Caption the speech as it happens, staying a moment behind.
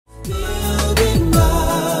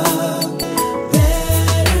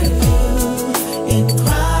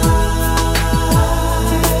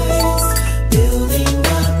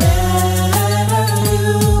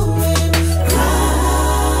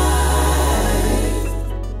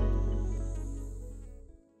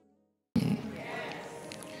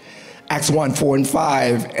Acts 1, 4 and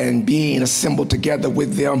 5, and being assembled together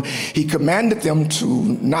with them, he commanded them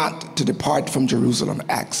not to depart from Jerusalem,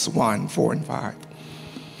 Acts 1, 4 and 5,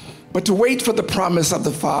 but to wait for the promise of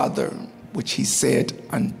the Father, which he said,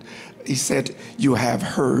 you have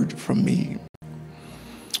heard from me.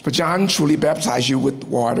 For John truly baptized you with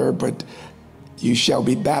water, but you shall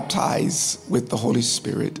be baptized with the Holy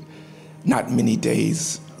Spirit not many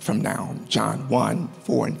days from now. John 1,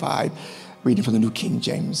 4 and 5, reading from the New King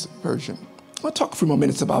James Version. I want to talk for a few more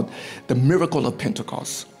minutes about the miracle of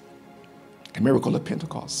Pentecost. The miracle of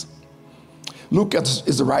Pentecost. Luke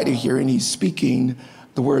is the writer here, and he's speaking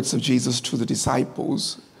the words of Jesus to the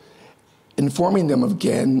disciples, informing them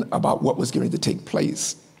again about what was going to take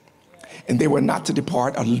place. And they were not to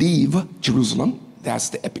depart or leave Jerusalem, that's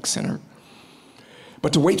the epicenter,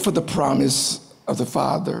 but to wait for the promise of the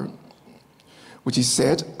Father, which he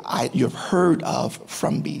said, you have heard of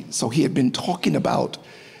from me. So he had been talking about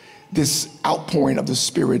this outpouring of the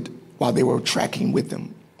Spirit while they were tracking with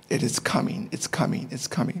him. It is coming, it's coming, it's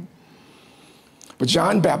coming. But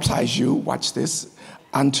John baptized you, watch this,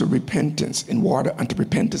 unto repentance, in water, unto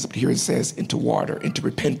repentance. But here it says into water, into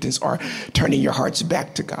repentance, or turning your hearts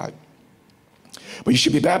back to God. But you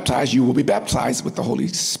should be baptized, you will be baptized with the Holy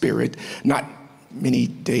Spirit, not many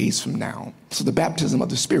days from now. So the baptism of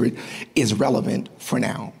the Spirit is relevant for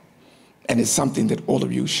now. And it's something that all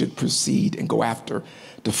of you should proceed and go after,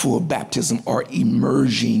 the full baptism or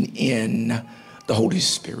immersion in the Holy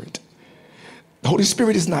Spirit. The Holy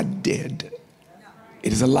Spirit is not dead.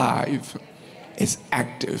 It is alive. It's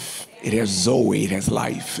active. It has Zoe. It has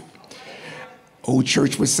life. Old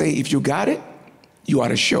church would say, if you got it, you ought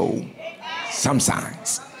to show some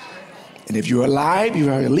signs. And if you're alive, you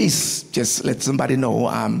ought to at least just let somebody know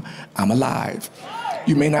I'm alive.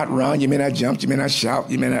 You may not run, you may not jump, you may not shout,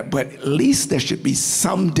 you may not, but at least there should be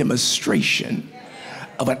some demonstration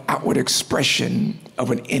of an outward expression of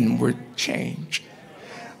an inward change.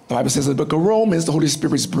 The Bible says in the book of Romans, the Holy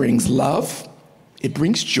Spirit brings love, it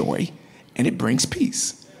brings joy, and it brings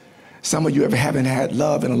peace. Some of you haven't had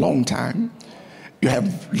love in a long time. You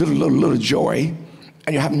have little joy,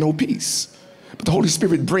 and you have no peace. But the Holy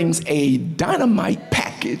Spirit brings a dynamite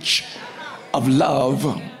package of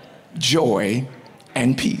love, joy,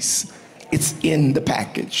 and peace. It's in the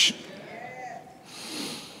package.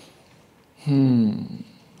 The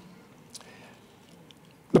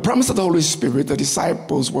promise of the Holy Spirit, the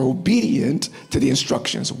disciples were obedient to the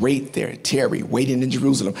instructions. Wait there, tarry, waiting in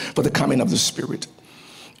Jerusalem for the coming of the Spirit.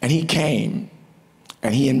 And he came,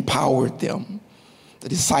 and he empowered them. The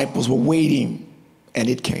disciples were waiting, and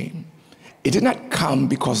it came. It did not come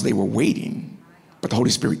because they were waiting, but the Holy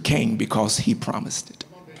Spirit came because he promised it.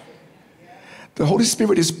 The Holy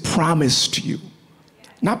Spirit is promised to you,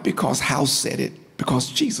 not because House said it, because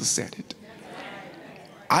Jesus said it.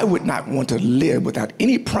 I would not want to live without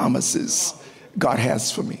any promises God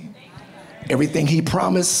has for me. Everything he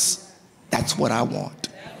promised, that's what I want.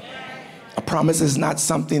 A promise is not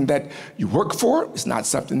something that you work for. It's not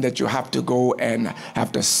something that you have to go and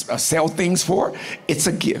have to sell things for. It's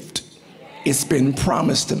a gift. It's been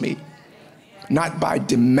promised to me, not by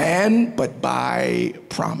demand, but by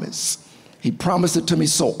promise. He promised it to me,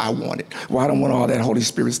 so I want it. Well, I don't want all that Holy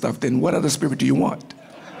Spirit stuff. Then what other spirit do you want?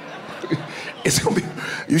 It's gonna be,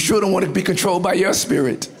 you sure don't want it to be controlled by your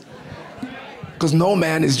spirit, because no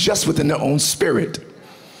man is just within their own spirit.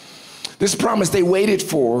 This promise they waited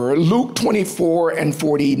for. Luke 24 and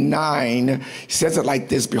 49 says it like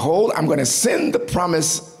this: behold, I'm going to send the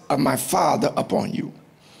promise of my Father upon you.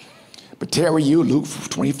 But tarry you, Luke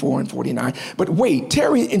 24 and 49, but wait,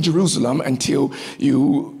 tarry in Jerusalem until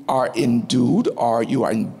you are endued, or you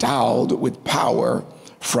are endowed with power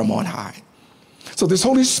from on high. So this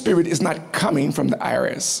Holy Spirit is not coming from the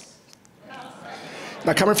IRS. It's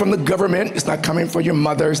not coming from the government. It's not coming from your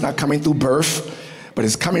mother. It's not coming through birth, but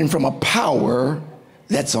it's coming from a power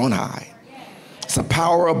that's on high. It's a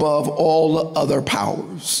power above all other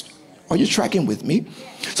powers. Are you tracking with me?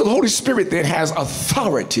 So the Holy Spirit then has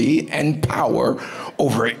authority and power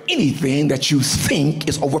over anything that you think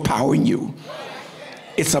is overpowering you.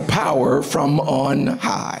 It's a power from on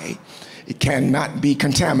high. It cannot be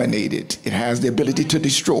contaminated. It has the ability to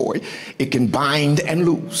destroy. It can bind and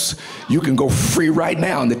loose. You can go free right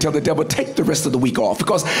now and tell the devil, take the rest of the week off,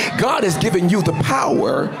 because God has given you the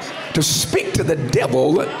power to speak to the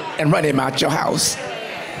devil and run him out your house.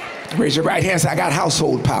 Raise your right hand and say, I got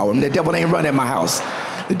household power. And the devil ain't running my house.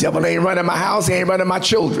 The devil ain't running my house. He ain't running my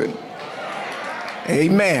children.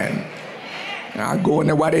 Amen. Now I go in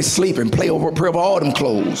there while they sleep and pray over all them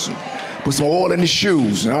clothes. Put some oil in the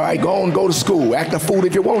shoes. All right, go to school. Act a fool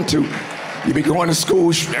if you want to. You be going to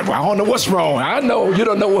school, I don't know what's wrong. I know you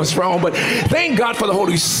don't know what's wrong, but thank God for the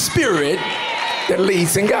Holy Spirit that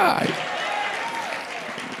leads and guides.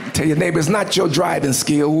 Tell your neighbor, it's not your driving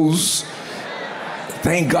skills.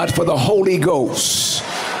 Thank God for the Holy Ghost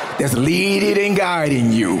that's leading and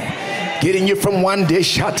guiding you, getting you from one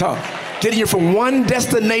getting you from one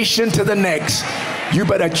destination to the next. You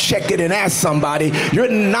better check it and ask somebody. You're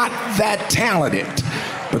not that talented,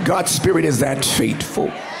 but God's Spirit is that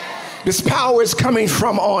faithful. This power is coming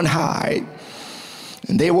from on high.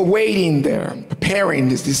 And they were waiting there, preparing.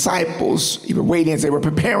 His disciples, even waiting as they were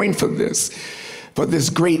preparing for this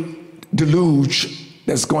great deluge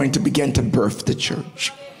that's going to begin to birth the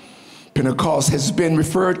church. Pentecost has been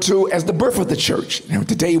referred to as the birth of the church. And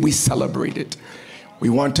today we celebrate it. We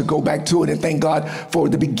want to go back to it and thank God for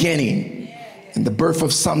the beginning and the birth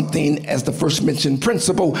of something, as the first mentioned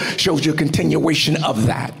principle shows you a continuation of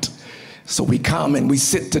that. So we come and we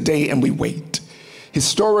sit today and we wait.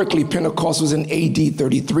 Historically, Pentecost was in AD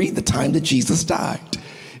 33, the time that Jesus died.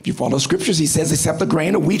 If you follow scriptures, he says, except a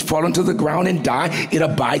grain of wheat fall into the ground and die, it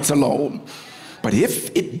abides alone. But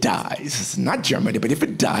if it dies, it's not germinated, but if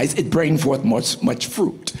it dies, it brings forth much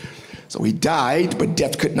fruit. So he died, but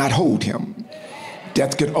death could not hold him.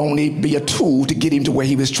 Death could only be a tool to get him to where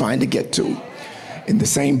he was trying to get to. In the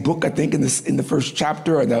same book, I think in the first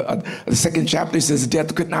chapter or the second chapter, it says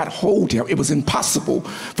death could not hold him. It was impossible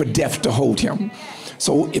for death to hold him.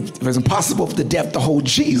 So if it was impossible for the death to hold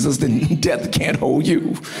Jesus, then death can't hold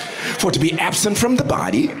you. For to be absent from the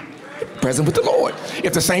body, present with the Lord.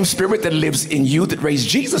 If the same Spirit that lives in you that raised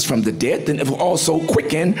Jesus from the dead, then it will also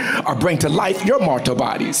quicken or bring to life your mortal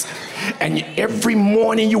bodies. And every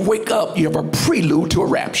morning you wake up, you have a prelude to a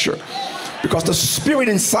rapture. Because the Spirit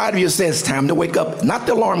inside of you says, time to wake up. Not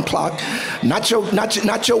the alarm clock, not your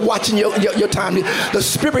watching your time. The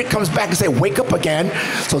Spirit comes back and say, wake up again.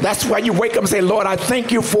 So that's why you wake up and say, Lord, I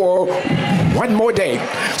thank you for one more day.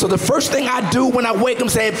 So the first thing I do when I wake up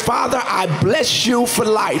and say, Father, I bless you for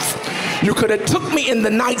life. You could have took me in the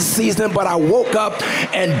night season, but I woke up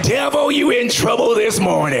and devil, you in trouble this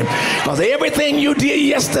morning. Because everything you did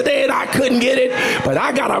yesterday and I couldn't get it, but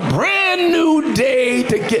I got a brand new day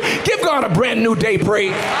to get. Give God a brand new day,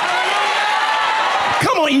 praise.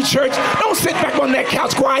 Come on, you church. Don't sit back on that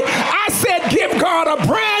couch quiet. I said give God a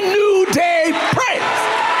brand new day, praise.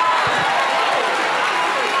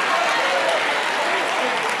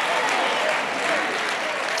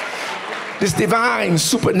 This divine,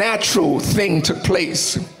 supernatural thing took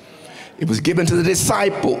place. It was given to the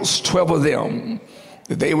disciples, 12 of them,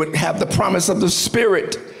 that they would have the promise of the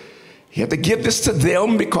Spirit. He had to give this to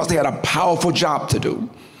them because they had a powerful job to do.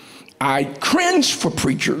 I cringe for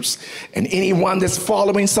preachers and anyone that's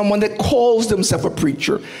following someone that calls themselves a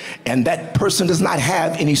preacher and that person does not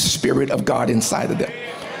have any Spirit of God inside of them.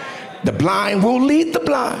 The blind will lead the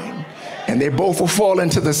blind and they both will fall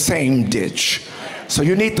into the same ditch. So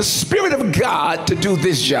you need the Spirit of God to do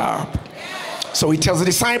this job. So he tells the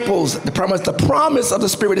disciples, the promise of the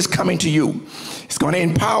Spirit is coming to you. It's going to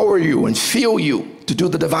empower you and fill you to do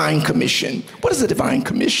the divine commission. What is the divine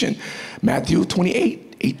commission? Matthew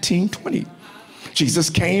 28:18-20. Jesus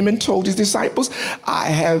came and told his disciples,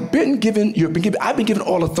 I've been given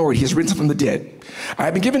all authority. He's risen from the dead. I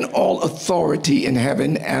have been given all authority in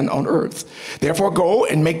heaven and on earth. Therefore go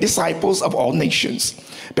and make disciples of all nations,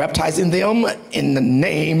 baptizing them in the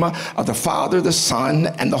name of the Father, the Son,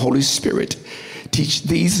 and the Holy Spirit. Teach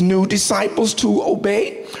these new disciples to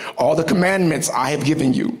obey all the commandments I have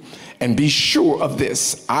given you. And be sure of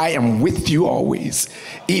this, I am with you always,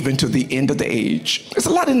 even to the end of the age. There's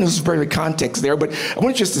a lot in this very context there, but I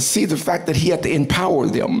want you just to see the fact that he had to empower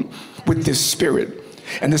them with this Spirit.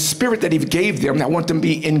 And the Spirit that he gave them, I want them to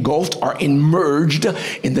be engulfed or immersed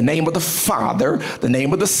in the name of the Father, the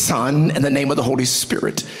name of the Son, and the name of the Holy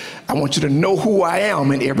Spirit. I want you to know who I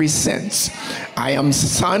am in every sense. I am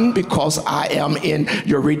Son because I am in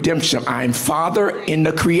your redemption. I am Father in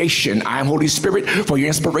the creation. I am Holy Spirit for your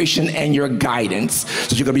inspiration and your guidance.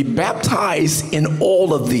 So you're going to be baptized in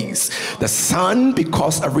all of these. The Son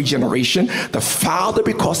because of regeneration. The Father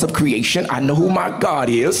because of creation. I know who my God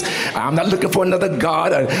is. I'm not looking for another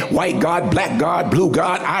God. A white God, black God, blue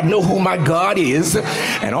God. I know who my God is.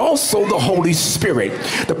 And also the Holy Spirit.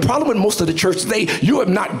 The problem with most of the church today, you have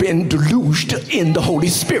not been deluged in the Holy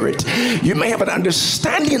Spirit. You may have an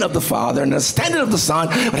understanding of the Father, an understanding of the Son,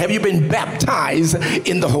 but have you been baptized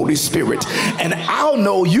in the Holy Spirit? And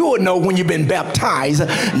you'll know when you've been baptized,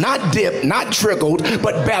 not dipped, not trickled,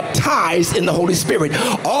 but baptized in the Holy Spirit.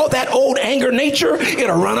 All that old anger nature,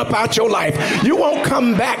 it'll run up out your life. You won't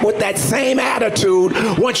come back with that same attitude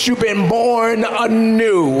renewed once you've been born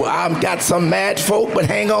anew. I've got some mad folk, but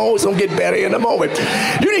hang on, it's going to get better in a moment.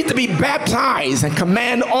 You need to be baptized and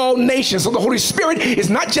command all nations. So the Holy Spirit is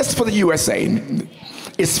not just for the USA.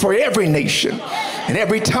 It's for every nation and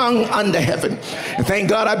every tongue under heaven. And thank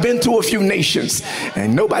God I've been to a few nations,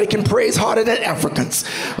 and nobody can praise harder than Africans.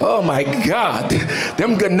 Oh my God,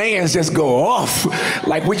 them Ghanaians just go off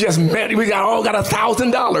like we just met. We all got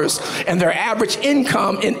 $1,000, and their average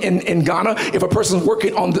income in Ghana, if a person's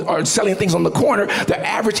working on or selling things on the corner, their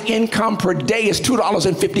average income per day is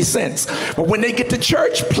 $2.50. But when they get to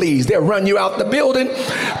church, please, they'll run you out the building,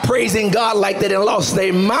 praising God like they done lost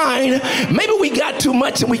their mind. Maybe we got too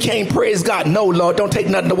much and we can't praise God. No, Lord, don't take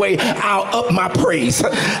nothing away. I'll up my praise.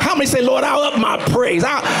 How many say, Lord, I'll up my praise?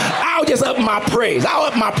 I'll just up my praise. I'll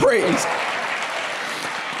up my praise.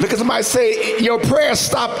 Look at somebody say, your prayer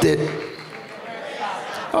stopped it.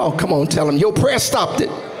 Oh, come on, tell them, your prayer stopped it,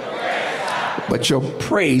 but your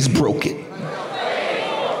praise broke it.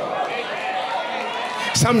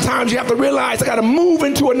 Sometimes you have to realize I got to move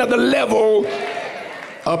into another level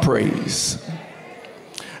of praise.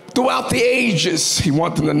 Throughout the ages, he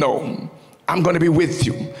wants them to know, I'm going to be with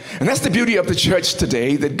you. And that's the beauty of the church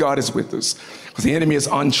today, that God is with us. Because the enemy is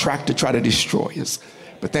on track to try to destroy us.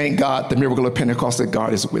 But thank God, the miracle of Pentecost, that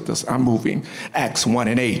God is with us. I'm moving. Acts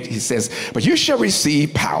 1:8, he says, but you shall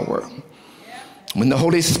receive power when the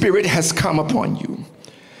Holy Spirit has come upon you.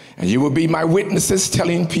 And you will be my witnesses,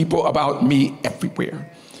 telling people about me everywhere.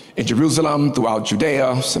 In Jerusalem, throughout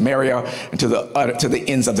Judea, Samaria, and to the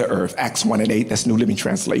ends of the earth. Acts 1:8, that's New Living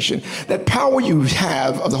Translation. That power you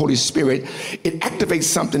have of the Holy Spirit, it activates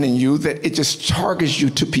something in you that it just charges you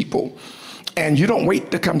to people. And you don't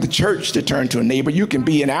wait to come to church to turn to a neighbor. You can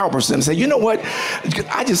be in Albertson and say, you know what?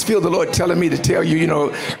 I just feel the Lord telling me to tell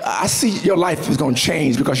you, I see your life is going to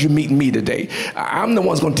change because you're meeting me today. I'm the one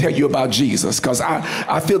who's going to tell you about Jesus, because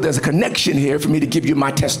I feel there's a connection here for me to give you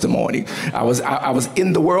my testimony. I was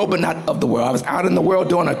in the world, but not of the world. I was out in the world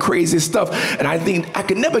doing a crazy stuff, and I think I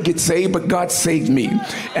could never get saved, but God saved me.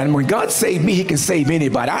 And when God saved me, he can save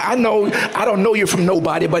anybody. I know I don't know you from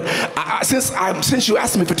nobody, but since you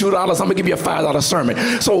asked me for $2, I'm going to give you a $5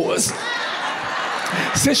 sermon. So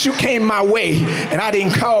since you came my way and I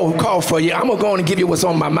didn't call for you, I'm going to go on and give you what's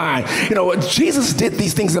on my mind. Jesus did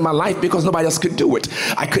these things in my life because nobody else could do it.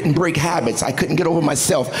 I couldn't break habits. I couldn't get over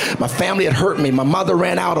myself. My family had hurt me. My mother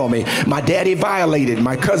ran out on me. My daddy violated.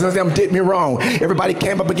 My cousins, them did me wrong. Everybody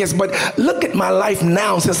came up against. But look at my life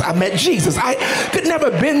now since I met Jesus. I could never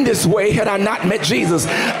been this way had I not met Jesus.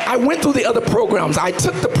 I went through the other programs. I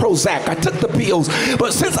took the Prozac. I took the pills.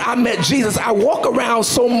 But since I met Jesus, I walk around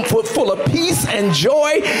so full of peace and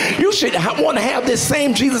joy. You should want to have this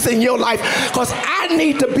same Jesus in your life, because I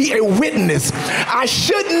need to be a witness. I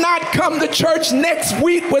should not come to church next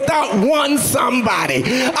week without one somebody.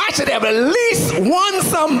 I should have at least one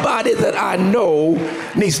somebody that I know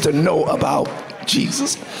needs to know about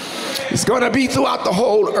Jesus. It's going to be throughout the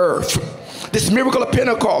whole earth. This miracle of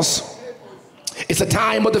Pentecost, it's a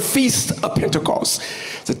time of the feast of Pentecost.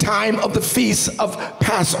 It's a time of the feast of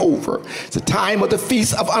Passover. It's a time of the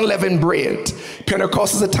feast of unleavened bread.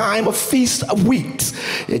 Pentecost is a time of feast of weeks.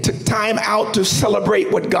 It took time out to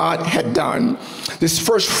celebrate what God had done. This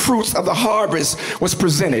first fruits of the harvest was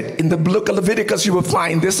presented. In the book of Leviticus, you will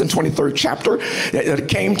find this in 23rd chapter. It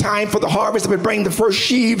came time for the harvest. They would bring the first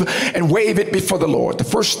sheaf and wave it before the Lord. The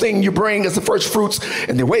first thing you bring is the first fruits,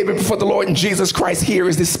 and they wave it before the Lord. And Jesus Christ here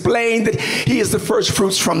is displaying that he is the first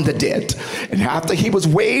fruits from the dead. And after he was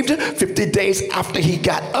waved, 50 days after he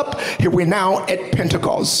got up, here we're now at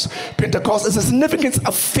Pentecost. Pentecost is the significance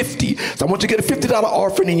of 50. So I want you to get a $50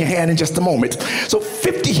 offering in your hand in just a moment. So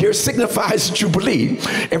 50 here signifies Jubilee.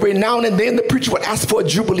 Every now and then the preacher would ask for a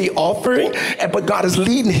Jubilee offering, but God is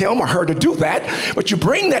leading him or her to do that. But you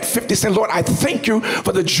bring that 50 saying, Lord, I thank you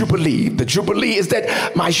for the Jubilee. The Jubilee is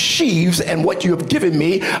that my sheaves and what you have given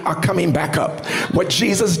me are coming back up. What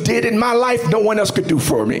Jesus did in my life, no one else could do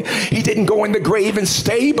for me. He didn't go in the grave and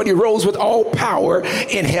stay, but he rose with all power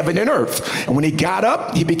in heaven and earth. And when he got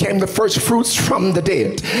up, he became the first fruits from the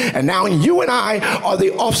dead. And now you and I are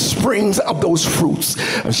the offsprings of those fruits.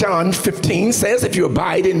 John 15 says, if you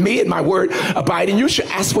abide in me and my word abide in you, you shall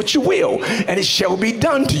ask what you will, and it shall be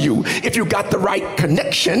done to you. If you got the right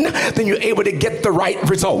connection, then you're able to get the right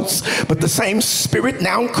results. But the same Spirit,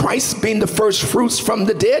 now Christ being the first fruits from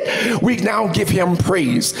the dead, we now give him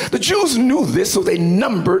praise. The Jews knew this, so they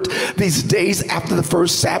numbered these days after the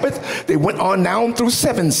first Sabbath. They went on down through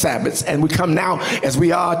 7 Sabbaths. And we come now, as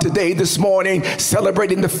we are today, this morning,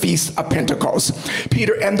 celebrating the Feast of Pentecost.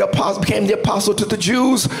 Peter and the apostle became the apostle to the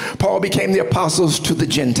Jews. Paul became the apostles to the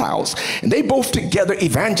Gentiles. And they both together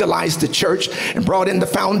evangelized the church and brought in the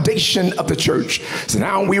foundation of the church. So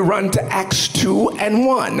now we run to Acts 2 and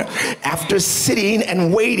 1. After sitting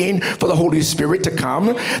and waiting for the Holy Spirit to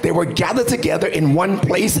come, they were gathered together in one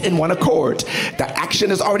place in one accord. The action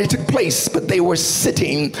has already took place, but they were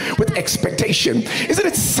sitting with expectation. Isn't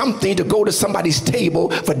it something to go to somebody's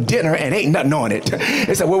table for dinner and ain't nothing on it?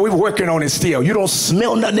 They said, well, we're working on it still. You don't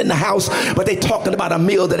smell nothing in the house, but they talking about a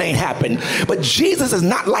meal that ain't happened. But Jesus is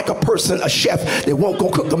not like a person, a chef, that won't go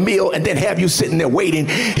cook a meal and then have you sitting there waiting.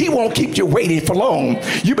 He won't keep you waiting for long.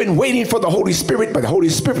 You've been waiting for the Holy Spirit, but the Holy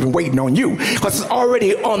Spirit has been waiting on you because it's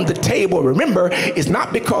already on the table. Remember, it's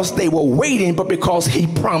not because they were waiting, but because he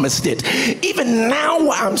promised it. Even now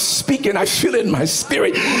while I'm speaking, I feel it in my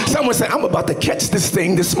spirit. Someone said, I'm about to catch this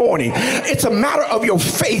thing this morning. It's a matter of your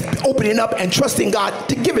faith opening up and trusting God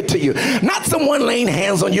to give it to you. Not someone laying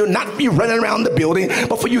hands on you, not you running around the building,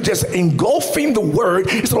 but for you just engulfing the word.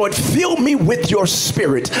 So Lord, fill me with your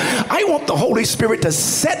spirit. I want the Holy Spirit to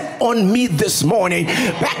set on me this morning,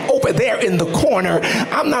 back over there in the corner.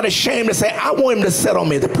 I'm not ashamed to say, I want him to set on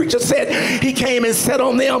me. The preacher said he came and set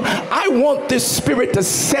on them. I want this spirit to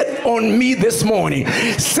set on me this morning.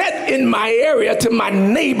 Set in my area till my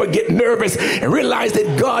neighbor get nervous and realize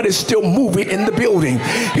that God is still moving in the building.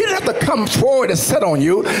 He doesn't have to come forward and set on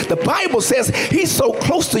you. The Bible says he's so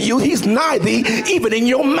close to you, he's nigh thee, even in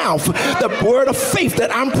your mouth. The word of faith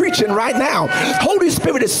that I'm preaching right now. Holy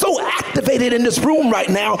Spirit is so activated in this room right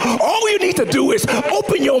now. All you need to do is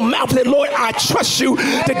open your mouth and say, Lord, I trust you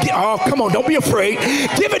to get, oh, come on, don't be afraid.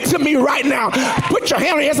 Give it to me right now. Put your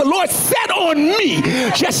hand on your head and say, Lord, set on me.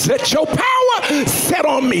 Just let your power set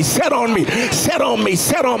on me, set on me, set on me,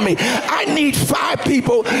 set on me. I need 5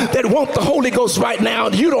 people that want the Holy Ghost right now.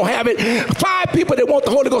 You don't have it. 5 people that want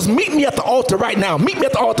the Holy Ghost. Meet me at the altar right now. Meet me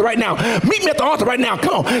at the altar right now. Meet me at the altar right now.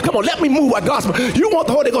 Come on, come on. Let me move our gospel. You want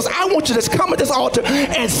the Holy Ghost. I want you to come at this altar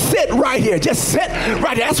and sit right here. Just sit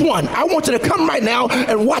right here. That's one. I want you to come right now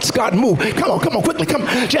and watch God move. Come on, quickly. Come.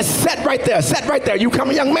 Just sit right there. Sit right there. You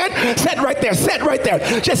come, young man. Sit right there. Sit right there.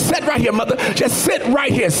 Just sit right here, mother. Just sit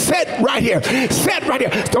right here. Sit right here. Sit right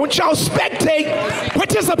here. Don't y'all spectate.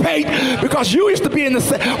 Participate, because you used to be in the.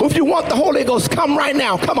 If you want the Holy Ghost, come right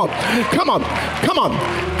now. Come on. Come on. Come on.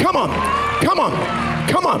 Come on. Come on.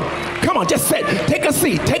 Come on. Come on, just sit. Take a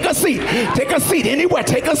seat. Take a seat. Take a seat. Anywhere.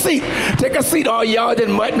 Take a seat. Take a seat. Oh, y'all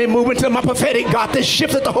didn't let me move into my prophetic. God, this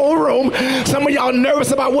shifted the whole room. Some of y'all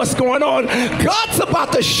nervous about what's going on. God's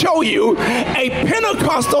about to show you a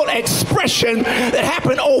Pentecostal expression that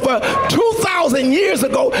happened over 2,000 years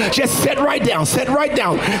ago. Just sit right down. Sit right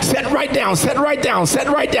down. Sit right down. Sit right down. Sit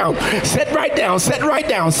right down. Sit right down. Sit right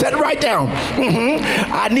down. Sit right down.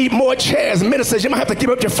 I need more chairs. Ministers, you might have to give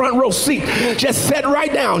up your front row seat. Just sit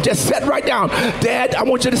right down. Just sit right down. Dad, I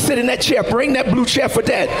want you to sit in that chair. Bring that blue chair for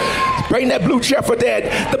Dad. Bring that blue chair for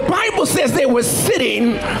Dad. The Bible says they were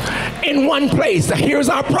sitting in one place. Now, here's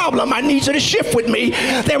our problem. I need you to shift with me.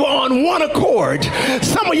 They were on one accord.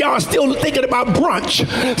 Some of y'all are still thinking about brunch.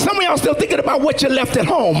 Some of y'all are still thinking about what you left at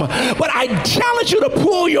home. But I challenge you to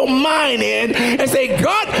pull your mind in and say,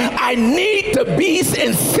 God, I need to be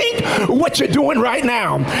in sync with what you're doing right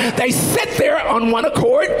now. They sit there on one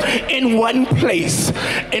accord in one place.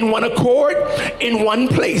 In one accord, in one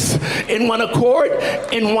place. In one accord,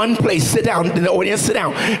 in one place. Sit down. In the audience, sit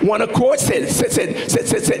down. One accord, sit.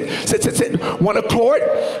 One accord,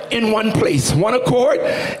 in one place. One accord,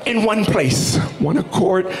 in one place. One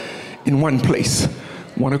accord, in one place.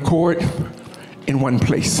 One accord, in one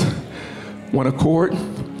place. One accord,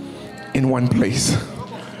 in one place.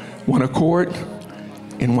 One accord,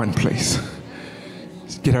 in one place.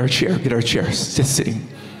 Get our chair. Get our chairs. Just sitting.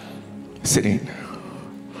 Sitting.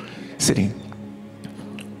 Sitting.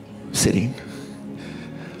 Sitting.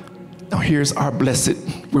 Now here's our blessed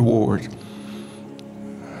reward.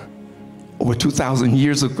 Over 2,000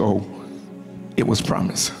 years ago, it was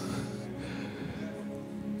promised.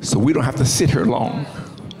 So we don't have to sit here long.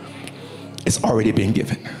 It's already been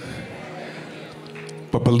given.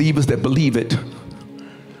 But believers that believe it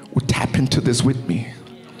will tap into this with me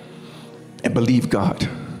and believe God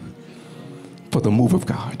for the move of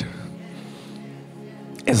God.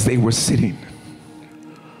 As they were sitting,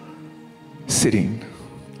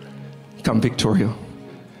 come Victoria,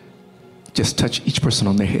 just touch each person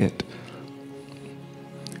on their head.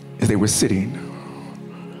 As they were sitting,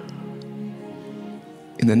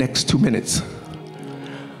 in the next 2 minutes,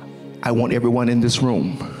 I want everyone in this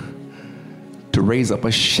room to raise up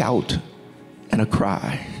a shout and a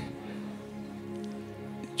cry.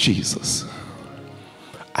 Jesus.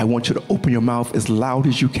 I want you to open your mouth as loud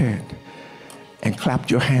as you can and clap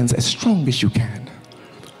your hands as strong as you can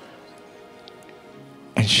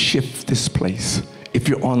and shift this place. If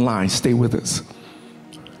you're online, stay with us.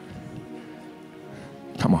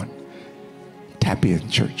 Come on. Tap in,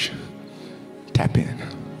 church. Tap in.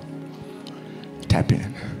 Tap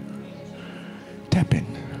in. Tap in.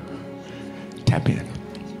 Tap in.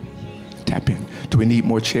 Tap in. Do we need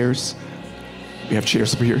more chairs? We have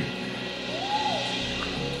chairs over here.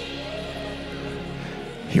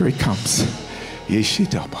 Here it comes.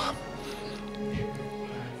 Yeshitaba.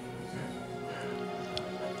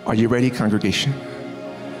 Are you ready, congregation?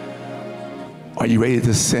 Are you ready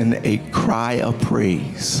to send a cry of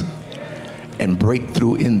praise and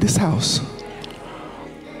breakthrough in this house?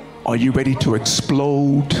 Are you ready to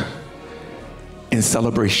explode in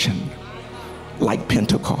celebration like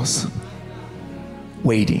Pentecost?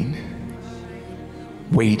 Waiting,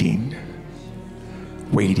 waiting,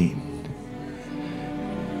 waiting.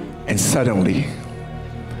 And suddenly,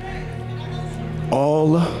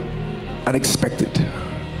 all unexpected,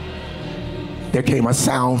 there came a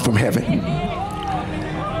sound from heaven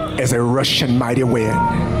as a rushing mighty wind.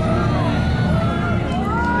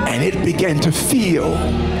 And it began to fill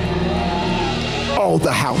all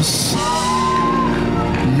the house.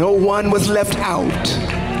 No one was left out,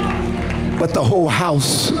 but the whole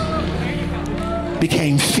house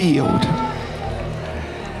became filled.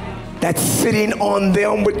 That sitting on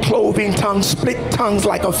them with cloven tongues, split tongues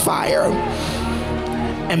like a fire,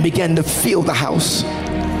 and began to fill the house.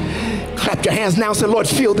 Clap your hands now and say, Lord,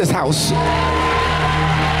 fill this house.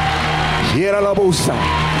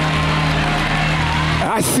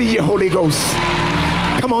 I see you, Holy Ghost.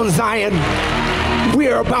 Come on, Zion.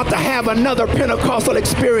 We're about to have another Pentecostal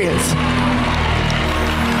experience.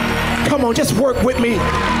 Come on, just work with me.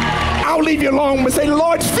 I'll leave you alone, but say,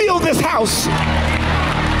 Lord, fill this house.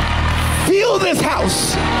 Fill this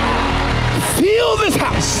house. Fill this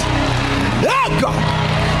house. Oh,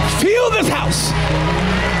 God. Fill this house.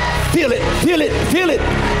 Feel it, feel it, feel it,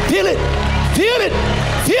 feel it, feel it,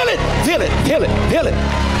 feel it, feel it, feel it, feel it.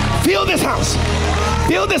 Feel this house.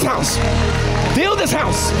 Feel this house. Feel this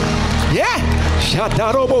house. Yeah.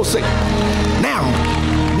 Now,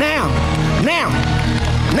 now, now,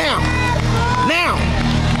 now, now.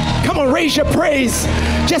 Come on, raise your praise.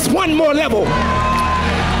 Just one more level.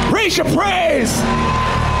 Raise your praise.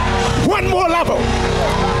 One more level.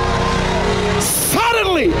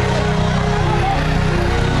 Suddenly,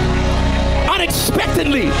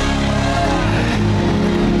 unexpectedly,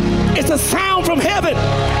 it's a sound from heaven.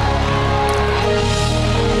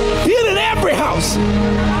 Feel it in every house.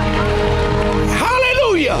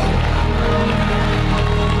 Hallelujah.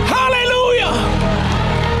 Hallelujah.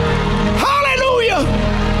 Hallelujah.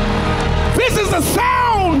 This is the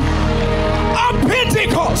sound of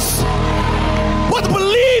Pentecost. What the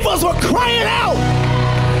believers were crying out.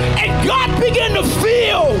 And God began to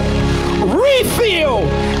fill, refill,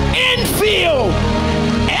 infill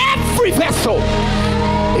every vessel.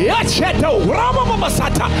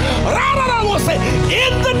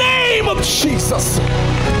 In the name of Jesus.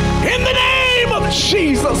 In the name of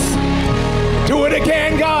Jesus. Do it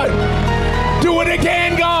again, God. Do it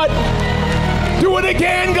again, God. Do it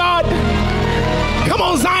again, God. Come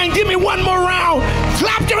on, Zion, give me one more round.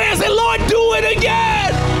 Clap your hands and say, Lord, do it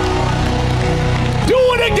again. Do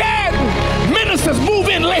it again. Ministers, move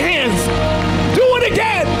in, lay hands. Do it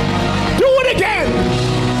again. Do it again.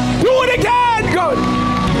 Do it again, God.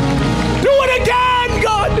 Do it again,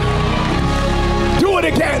 God. Do it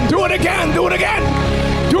again. Do it again. Do it again.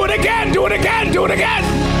 Do it again. Do it again. Do it again.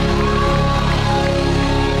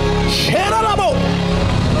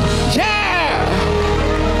 Yeah.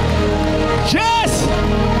 Yes.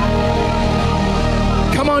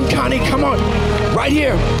 Come on, Connie. Come on. Right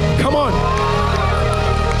here. Come on.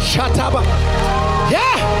 Shataba.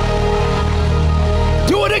 Yeah.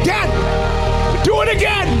 Do it again. Do it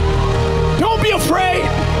again. Don't be afraid.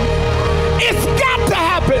 It's got to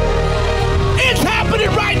happen. It's happening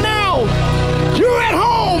right now. You're at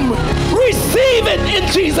home. Receive it in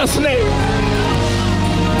Jesus' name.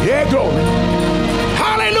 Yeah, glory.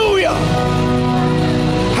 Hallelujah.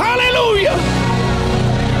 Hallelujah.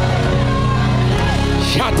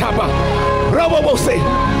 Shataba. Robobose.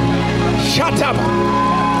 Shataba.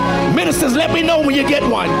 Ministers, let me know when you get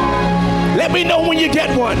one. Let me know when you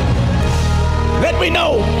get one. Let me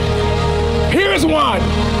know. Here is one.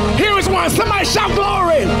 Here is one. Somebody shout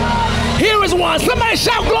glory. Here is one. Somebody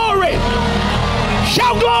shout glory.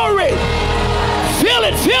 Shout glory. Feel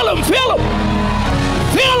it. Feel him. Feel him.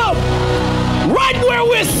 Feel him. Right where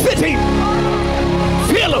we're sitting.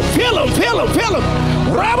 Feel him, feel him, feel him, feel him.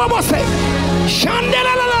 Rababose.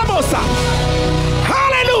 Shandelalabosa.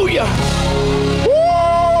 Hallelujah.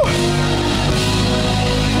 Woo.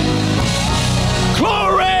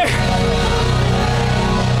 Glory.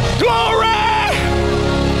 Glory.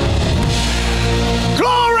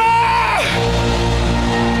 Glory.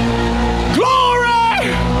 Glory.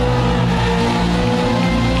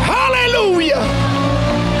 Hallelujah.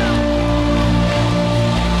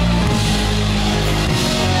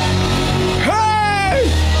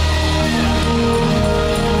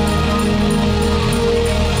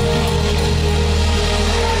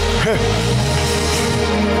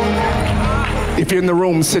 If you're in the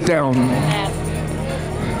room, sit down.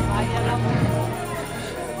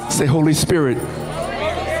 Say, Holy Spirit,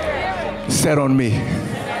 set on me.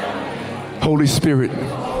 Holy Spirit,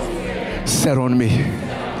 set on me.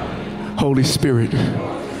 Holy Spirit,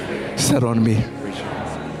 set on me.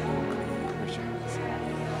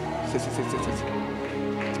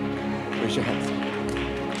 Raise your hands.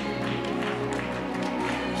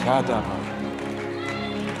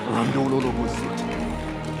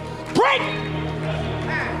 Break!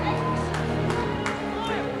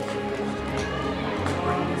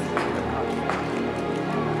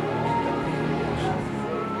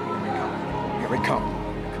 Here we come.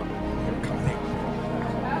 Here we come.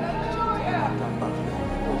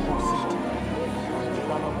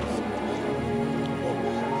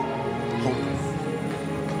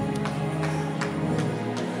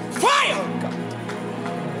 Fire!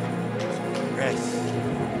 Rest.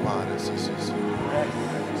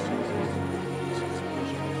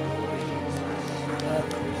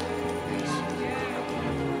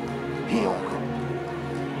 Heal.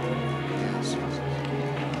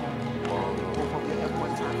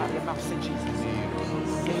 Say Jesus.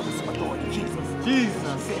 Say it with some authority. Jesus.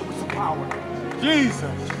 Jesus. Say it with some power.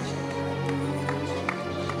 Jesus.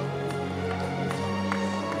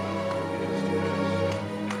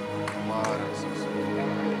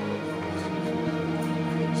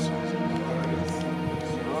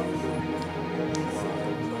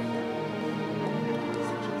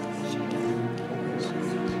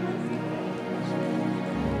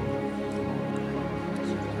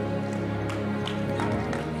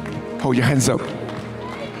 Hold your hands up.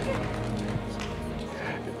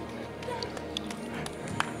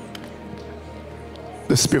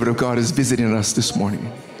 The Spirit of God is visiting us this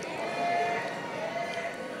morning.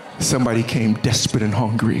 Somebody came desperate and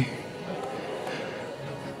hungry.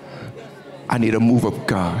 I need a move of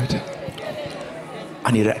God.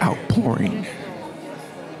 I need an outpouring.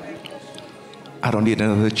 I don't need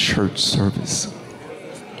another church service.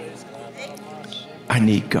 I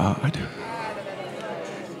need God.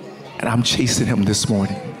 And I'm chasing him this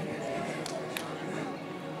morning.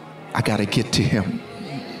 I got to get to him.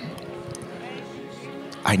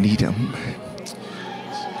 I need him.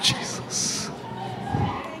 Jesus.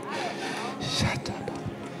 Shut up.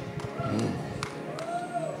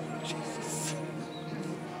 Jesus.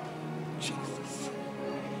 Jesus.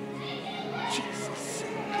 Jesus.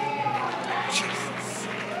 Jesus.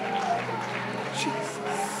 Jesus.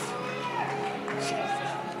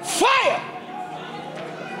 Fire!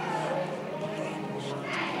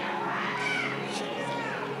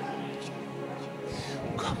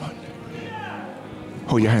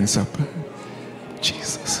 Hold your hands up.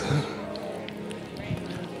 Jesus.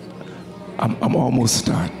 I'm almost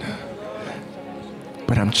done.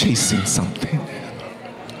 But I'm chasing something.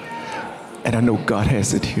 And I know God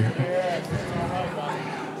has it here.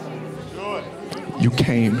 You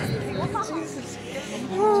came.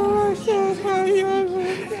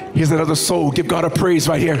 Here's another soul. Give God a praise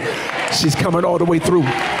right here. She's coming all the way through.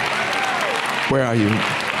 Where are you?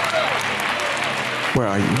 Where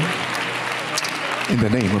are you? In the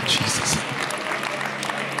name of Jesus.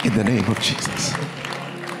 In the name of Jesus.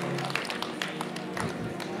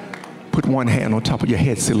 Put one hand on top of your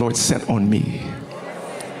head. Say, Lord, set on me.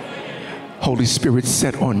 Holy Spirit,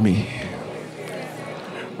 set on me.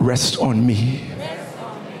 Rest on me.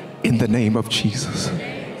 In the name of Jesus.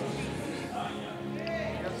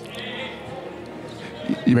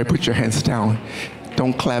 You may put your hands down.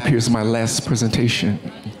 Don't clap. Here's my last presentation.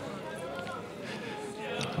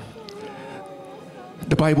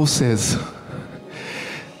 The Bible says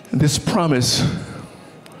this promise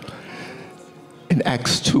in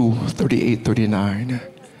Acts 2:38-39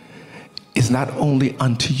 is not only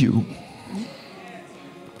unto you,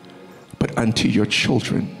 but unto your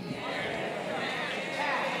children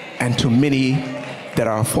and to many that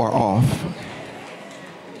are far off.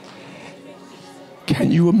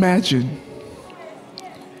 Can you imagine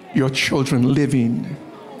your children living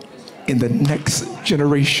in the next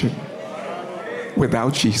generation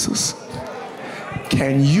without Jesus.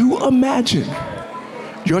 Can you imagine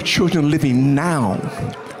your children living now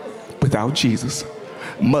without Jesus?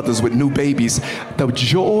 Mothers with new babies, the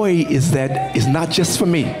joy is that it's not just for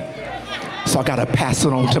me. So I gotta pass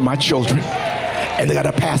it on to my children. And they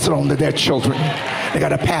gotta pass it on to their children. They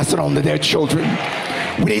gotta pass it on to their children.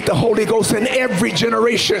 We need the Holy Ghost in every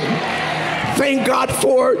generation. Thank God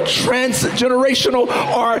for transgenerational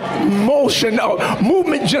or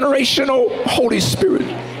movement generational Holy Spirit.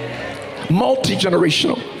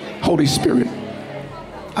 Multi-generational Holy Spirit.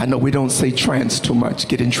 I know we don't say trans too much,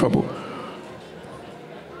 get in trouble.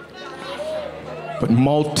 But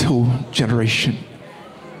multi-generation.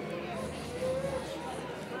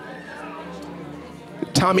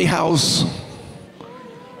 Tommy House,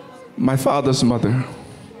 my father's mother,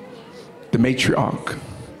 the matriarch,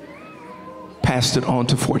 passed it on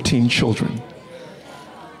to 14 children.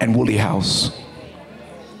 And Woolley House,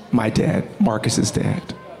 my dad, Marcus's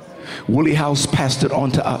dad, Woolley House passed it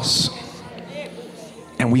on to us.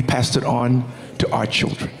 And we passed it on to our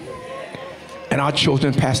children. And our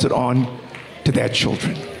children passed it on to their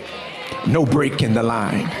children. No break in the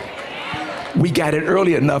line. We got it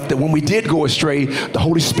early enough that when we did go astray, the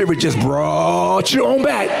Holy Spirit just brought you on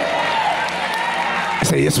back. I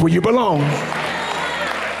say, it's where you belong.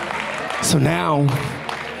 So now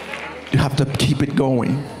you have to keep it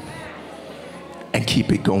going and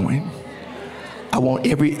keep it going. I want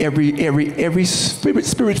every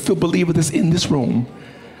spirit-filled believer that's in this room,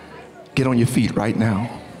 get on your feet right now.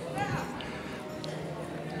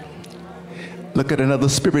 Look at another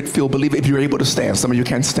spirit-filled believer. If you're able to stand, some of you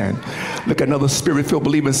can't stand. Look at another spirit-filled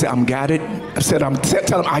believer and say, "I'm got it." Tell them,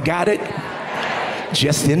 "I got it,"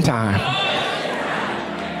 just in time.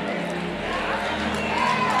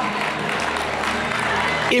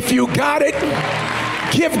 If you got it,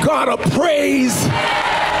 give God a praise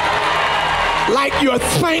like you're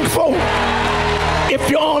thankful. If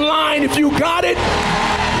you're online, if you got it,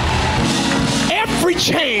 every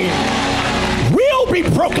chain will be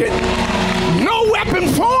broken. No weapon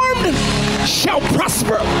formed shall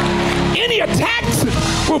prosper. Any attacks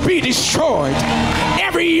will be destroyed.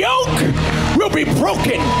 Every yoke will be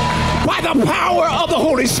broken by the power of the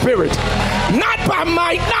Holy Spirit. Not by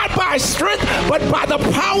might, not by strength, but by the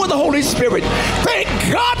power of the Holy Spirit. Thank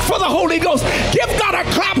God for the Holy Ghost. Give God a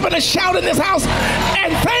clap and a shout in this house.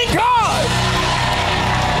 And thank God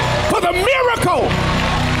for the miracle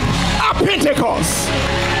of Pentecost.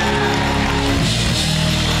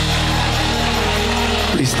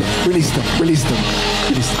 Release them, release them, release them,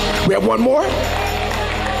 release them. We have one more.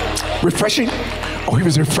 Refreshing. Oh, he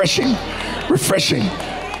was refreshing, refreshing,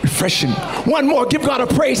 refreshing. One more. Give God a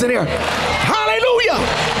praise in there. Hallelujah.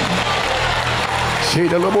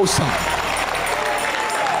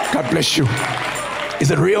 God bless you.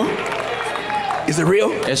 Is it real? Is it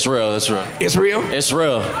real? It's real. It's real. It's real? It's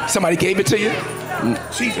real. Somebody gave it to you?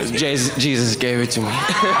 Jesus gave it to me.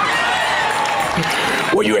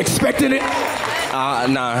 Were you expecting it?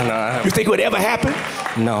 No. You think it would ever happen?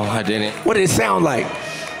 No, I didn't. What did it sound like?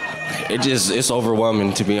 It's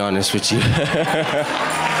overwhelming, to be honest with you.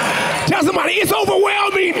 Tell somebody, it's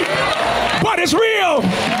overwhelming, but it's real.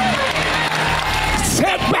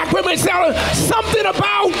 Step back with me, something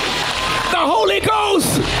about the Holy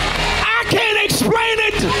Ghost. I can't explain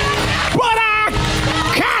it, but I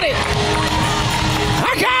got it.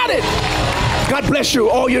 I got it. God bless you.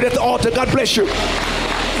 All you at the altar, God bless you.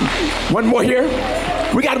 One more here.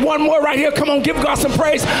 We got one more right here. Come on, give God some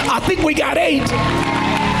praise. I think we got 8.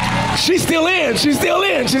 She's still in. She's still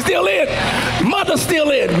in. She's still in. Mother's still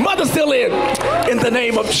in. Mother's still in. In the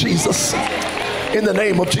name of Jesus. In the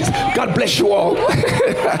name of Jesus. God bless you all.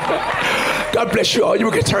 God bless you all. You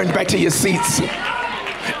can turn back to your seats.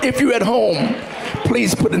 If you're at home,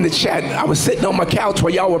 please put in the chat. I was sitting on my couch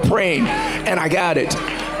while y'all were praying, and I got it.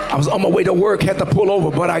 I was on my way to work, had to pull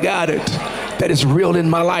over, but I got it. That is real in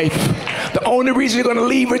my life. The only reason you're going to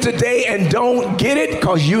leave it today and don't get it,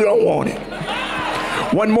 because you don't want it.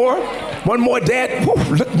 One more, Dad. Woo,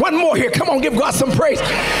 look, one more here. Come on, give God some praise.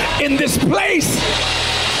 In this place,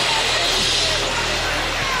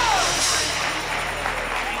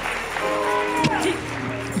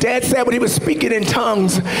 Dad said when he was speaking in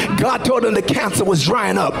tongues, God told him the cancer was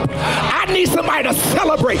drying up. I need somebody to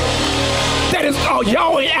celebrate. That is, oh,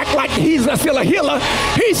 y'all ain't act like he's still a healer.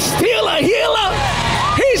 He's still a healer.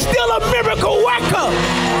 He's still a miracle worker.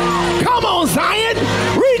 Come on, Zion.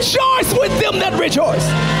 Rejoice with them that rejoice.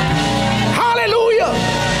 Hallelujah.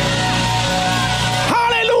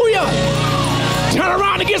 Hallelujah. Turn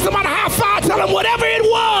around and give somebody a high five. Tell them whatever it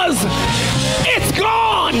was, it's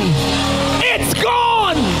gone. It's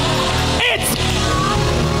gone.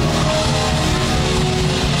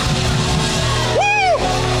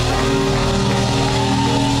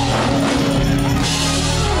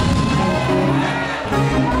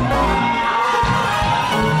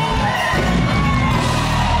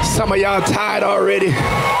 Some of y'all tired already.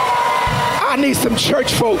 I need some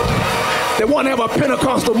church folk that want to have a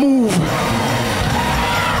Pentecostal move.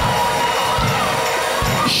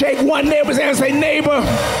 Shake one neighbor's hand and say, neighbor,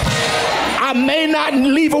 I may not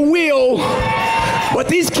leave a will, but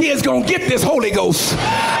these kids gonna get this Holy Ghost.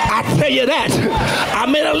 I tell you that. I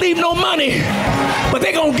may not leave no money, but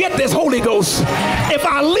they gonna get this Holy Ghost. If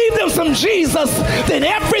I leave them some Jesus, then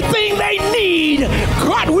everything they need,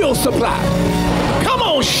 God will supply. Come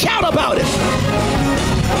on, shout about it.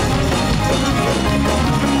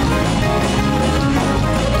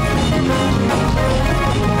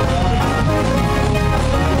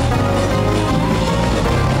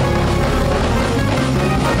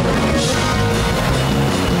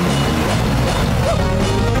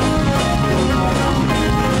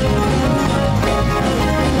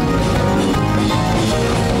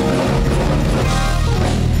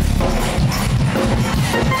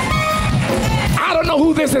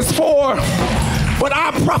 Who this is for, but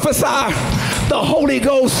I prophesy the Holy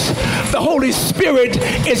Ghost, the Holy Spirit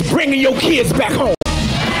is bringing your kids back home.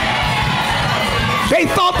 They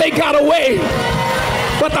thought they got away,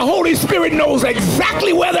 but the Holy Spirit knows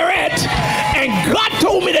exactly where they're at, and God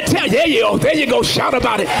told me to tell you, there you go, shout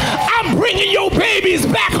about it. I'm bringing your babies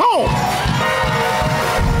back home.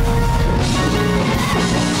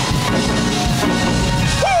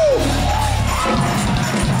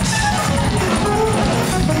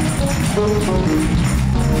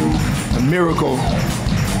 The miracle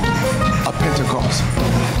of Pentecost.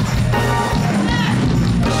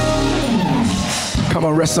 Come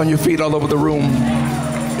on, rest on your feet all over the room.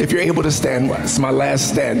 If you're able to stand, it's my last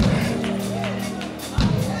stand.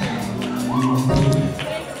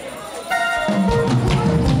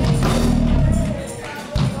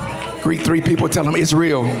 Greet three people, tell them it's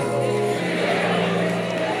real.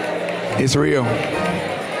 It's real.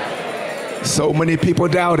 So many people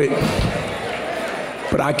doubt it,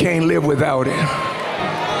 but I can't live without it.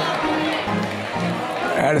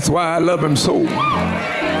 That's why I love him so.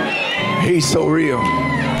 He's so real.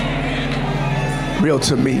 Real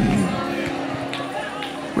to me.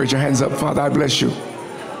 Raise your hands up. Father, I bless you.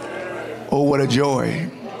 Oh, what a joy.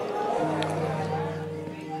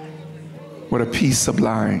 What a peace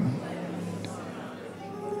sublime.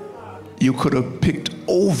 You could have picked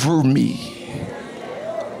over me,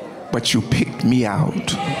 but you picked me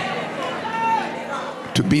out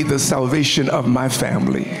to be the salvation of my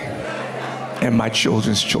family and my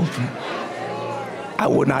children's children. I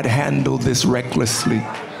will not handle this recklessly,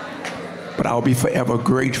 but I'll be forever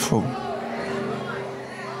grateful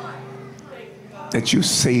that you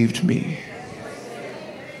saved me,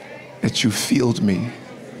 that you filled me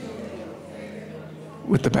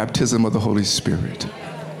with the baptism of the Holy Spirit.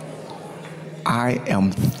 I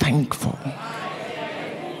am thankful.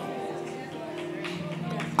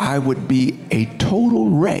 I would be a total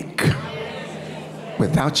wreck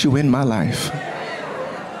without you in my life.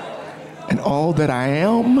 And all that I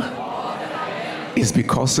am is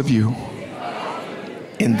because of you.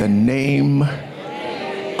 In the name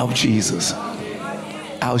of Jesus.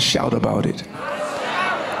 I'll shout about it.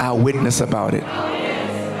 I'll witness about it.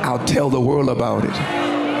 I'll tell the world about it.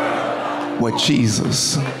 What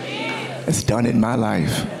Jesus has done in my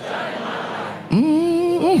life.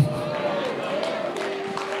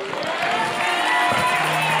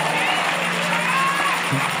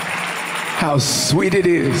 How sweet it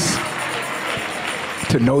is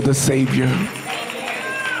to know the Savior.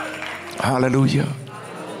 Hallelujah.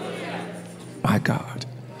 My God.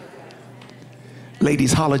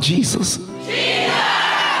 Ladies, holler Jesus. Jesus.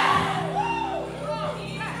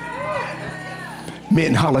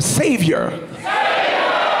 Men, holler Savior.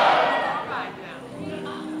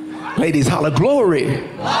 Ladies, holler glory.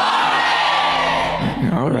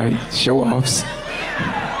 All right, show offs.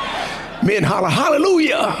 Men, holler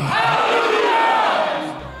hallelujah.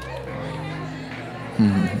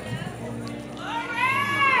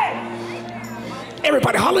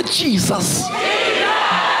 Everybody holler Jesus.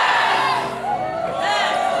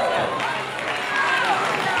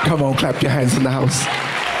 Come on, clap your hands in the house.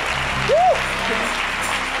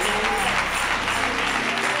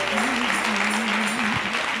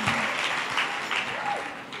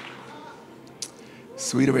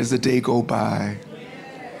 Sweeter as the day go by,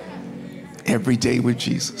 every day with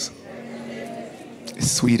Jesus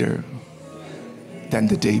is sweeter than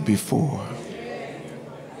the day before.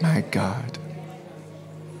 My God.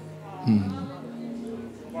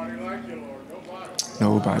 Nobody like you, Lord.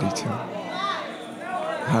 Nobody too.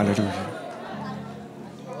 Hallelujah.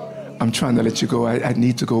 I'm trying to let you go. I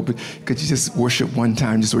need to go, but could you just worship one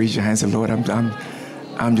time? Just raise your hands and Lord,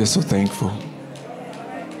 I'm just so thankful.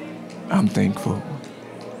 I'm thankful.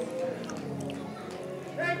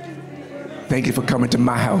 Thank you for coming to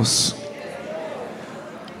my house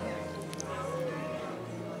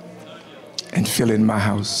and filling my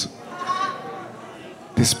house,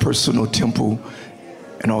 this personal temple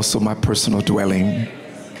and also my personal dwelling.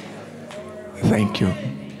 Thank you.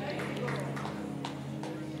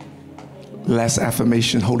 Last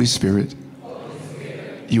affirmation, Holy Spirit,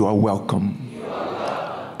 you are welcome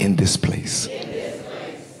in this place.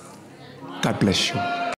 God bless you.